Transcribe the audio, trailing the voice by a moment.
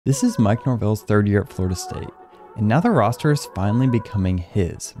This is Mike Norvell's third year at Florida State, and now the roster is finally becoming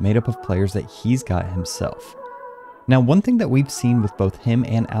his, made up of players that he's got himself. Now, one thing that we've seen with both him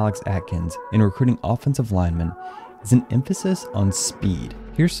and Alex Atkins in recruiting offensive linemen is an emphasis on speed.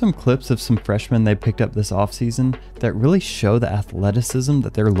 Here's some clips of some freshmen they picked up this offseason that really show the athleticism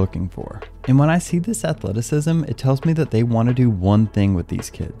that they're looking for. And when I see this athleticism, it tells me that they want to do one thing with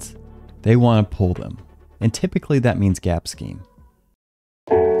these kids. They want to pull them. And typically that means gap scheme.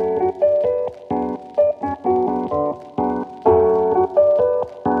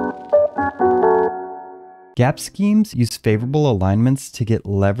 Gap schemes use favorable alignments to get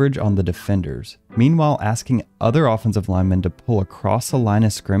leverage on the defenders, meanwhile asking other offensive linemen to pull across the line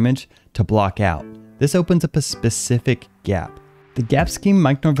of scrimmage to block out. This opens up a specific gap. The gap scheme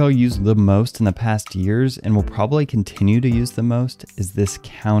Mike Norvell used the most in the past years and will probably continue to use the most is this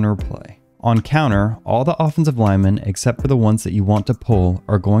counter play. On counter, all the offensive linemen except for the ones that you want to pull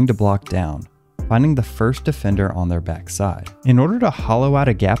are going to block down, finding the first defender on their backside. In order to hollow out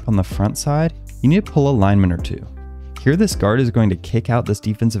a gap on the front side, you need to pull a lineman or two. Here this guard is going to kick out this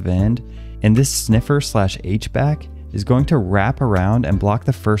defensive end, and this sniffer / H-back is going to wrap around and block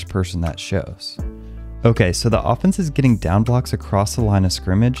the first person that shows. Okay, so the offense is getting down blocks across the line of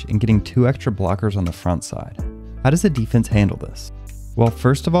scrimmage and getting 2 extra blockers on the front side. How does the defense handle this? Well,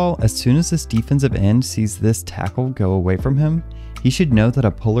 first of all, as soon as this defensive end sees this tackle go away from him, he should know that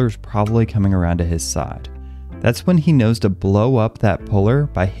a puller is probably coming around to his side. That's when he knows to blow up that puller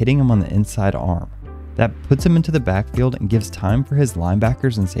by hitting him on the inside arm. That puts him into the backfield and gives time for his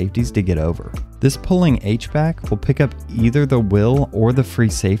linebackers and safeties to get over. This pulling H-back will pick up either the will or the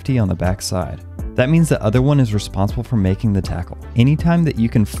free safety on the backside. That means the other one is responsible for making the tackle. Anytime that you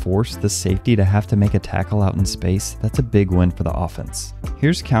can force the safety to have to make a tackle out in space, that's a big win for the offense.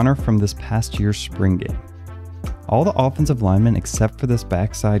 Here's counter from this past year's spring game. All the offensive linemen except for this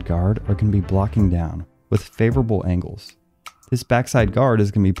backside guard are going to be blocking down with favorable angles. This backside guard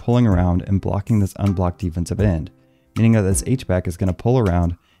is going to be pulling around and blocking this unblocked defensive end, meaning that this H-back is going to pull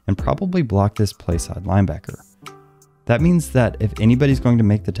around and probably block this play side linebacker. That means that if anybody's going to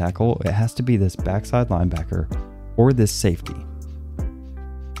make the tackle, it has to be this backside linebacker or this safety.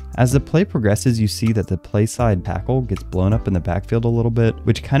 As the play progresses, you see that the play side tackle gets blown up in the backfield a little bit,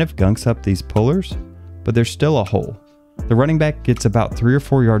 which kind of gunks up these pullers, but there's still a hole. The running back gets about 3 or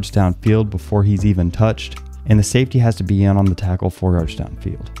 4 yards downfield before he's even touched, and the safety has to be in on the tackle 4 yards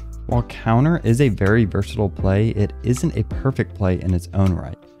downfield. While counter is a very versatile play, it isn't a perfect play in its own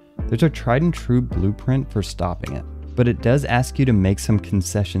right. There's a tried and true blueprint for stopping it, but it does ask you to make some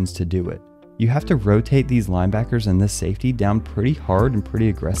concessions to do it. You have to rotate these linebackers and this safety down pretty hard and pretty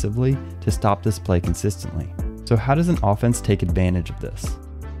aggressively to stop this play consistently. So how does an offense take advantage of this?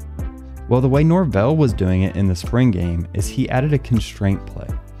 Well, the way Norvell was doing it in the spring game is he added a constraint play,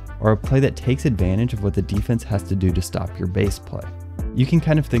 or a play that takes advantage of what the defense has to do to stop your base play. You can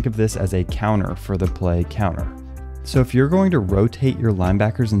kind of think of this as a counter for the play counter. So if you're going to rotate your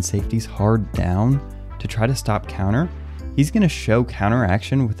linebackers and safeties hard down to try to stop counter, he's going to show counter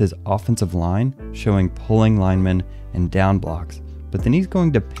action with his offensive line, showing pulling linemen and down blocks, but then he's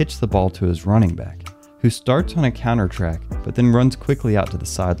going to pitch the ball to his running back, who starts on a counter track, but then runs quickly out to the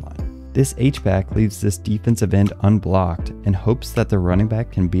sideline. This H-back leaves this defensive end unblocked and hopes that the running back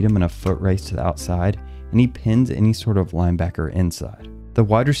can beat him in a foot race to the outside, and he pins any sort of linebacker inside. The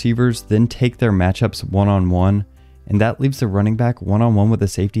wide receivers then take their matchups one-on-one, and that leaves the running back one-on-one with a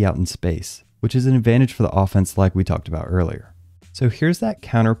safety out in space, which is an advantage for the offense like we talked about earlier. So here's that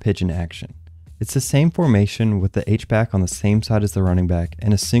counter pitch in action. It's the same formation with the H-back on the same side as the running back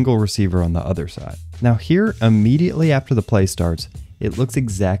and a single receiver on the other side. Now here, immediately after the play starts, it looks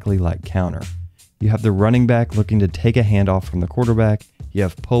exactly like counter. You have the running back looking to take a handoff from the quarterback, you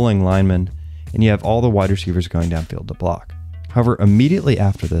have pulling linemen, and you have all the wide receivers going downfield to block. However, immediately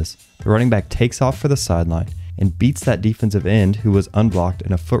after this, the running back takes off for the sideline and beats that defensive end who was unblocked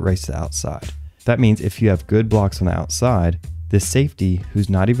in a foot race to the outside. That means if you have good blocks on the outside, this safety, who's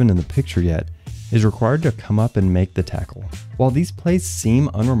not even in the picture yet, is required to come up and make the tackle. While these plays seem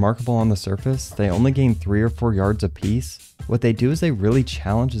unremarkable on the surface, they only gain 3 or 4 yards apiece. What they do is they really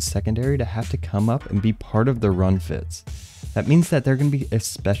challenge the secondary to have to come up and be part of the run fits. That means that they're going to be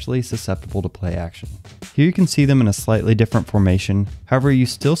especially susceptible to play action. Here you can see them in a slightly different formation. However, you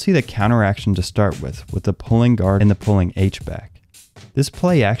still see the counter action to start with the pulling guard and the pulling H-back. This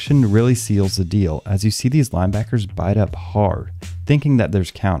play action really seals the deal as you see these linebackers bite up hard, thinking that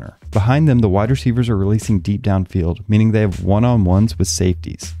there's counter. Behind them, the wide receivers are releasing deep downfield, meaning they have one-on-ones with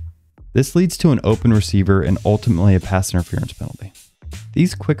safeties. This leads to an open receiver and ultimately a pass interference penalty.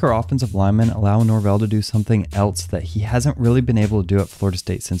 These quicker offensive linemen allow Norvell to do something else that he hasn't really been able to do at Florida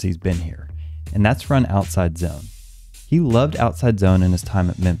State since he's been here, and that's run outside zone. He loved outside zone in his time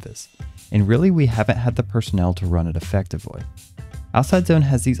at Memphis, and really we haven't had the personnel to run it effectively. Outside zone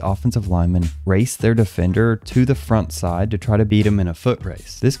has these offensive linemen race their defender to the front side to try to beat him in a foot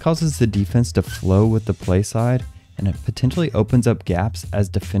race. This causes the defense to flow with the play side, and it potentially opens up gaps as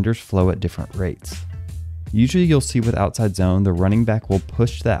defenders flow at different rates. Usually you'll see with outside zone, the running back will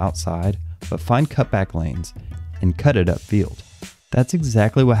push the outside, but find cutback lanes and cut it upfield. That's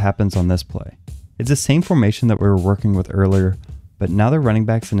exactly what happens on this play. It's the same formation that we were working with earlier, but now the running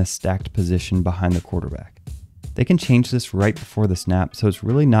back's in a stacked position behind the quarterback. They can change this right before the snap, so it's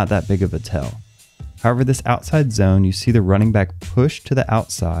really not that big of a tell. However, this outside zone, you see the running back push to the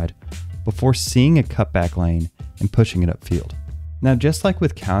outside before seeing a cutback lane and pushing it upfield. Now, just like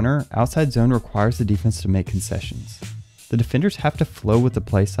with counter, outside zone requires the defense to make concessions. The defenders have to flow with the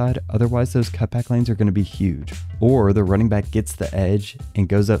play side, otherwise those cutback lanes are going to be huge, or the running back gets the edge and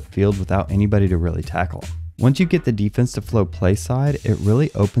goes upfield without anybody to really tackle him. Once you get the defense to flow play side, it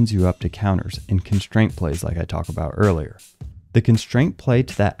really opens you up to counters and constraint plays like I talked about earlier. The constraint play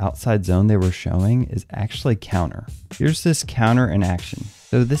to that outside zone they were showing is actually counter. Here's this counter in action.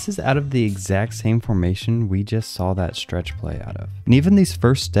 So this is out of the exact same formation we just saw that stretch play out of. And even these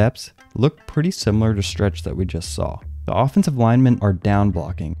first steps look pretty similar to stretch that we just saw. The offensive linemen are down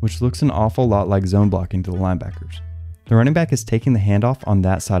blocking, which looks an awful lot like zone blocking to the linebackers. The running back is taking the handoff on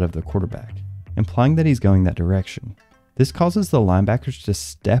that side of the quarterback, implying that he's going that direction. This causes the linebackers to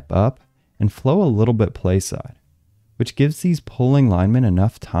step up and flow a little bit play side, which gives these pulling linemen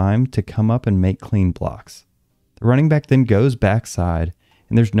enough time to come up and make clean blocks. The running back then goes backside,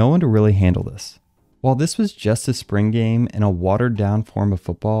 and there's no one to really handle this. While this was just a spring game and a watered down form of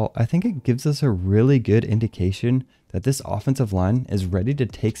football, I think it gives us a really good indication that this offensive line is ready to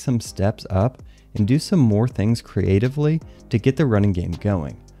take some steps up and do some more things creatively to get the running game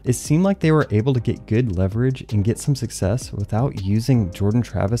going. It seemed like they were able to get good leverage and get some success without using Jordan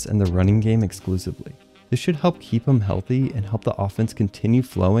Travis and the running game exclusively. This should help keep him healthy and help the offense continue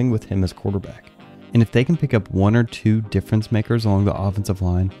flowing with him as quarterback. And if they can pick up one or two difference makers along the offensive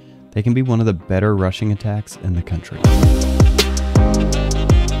line, they can be one of the better rushing attacks in the country.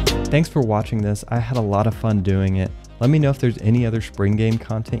 Thanks for watching this. I had a lot of fun doing it. Let me know if there's any other spring game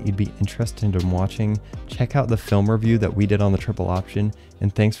content you'd be interested in watching. Check out the film review that we did on the triple option,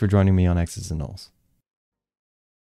 and thanks for joining me on X's and O's.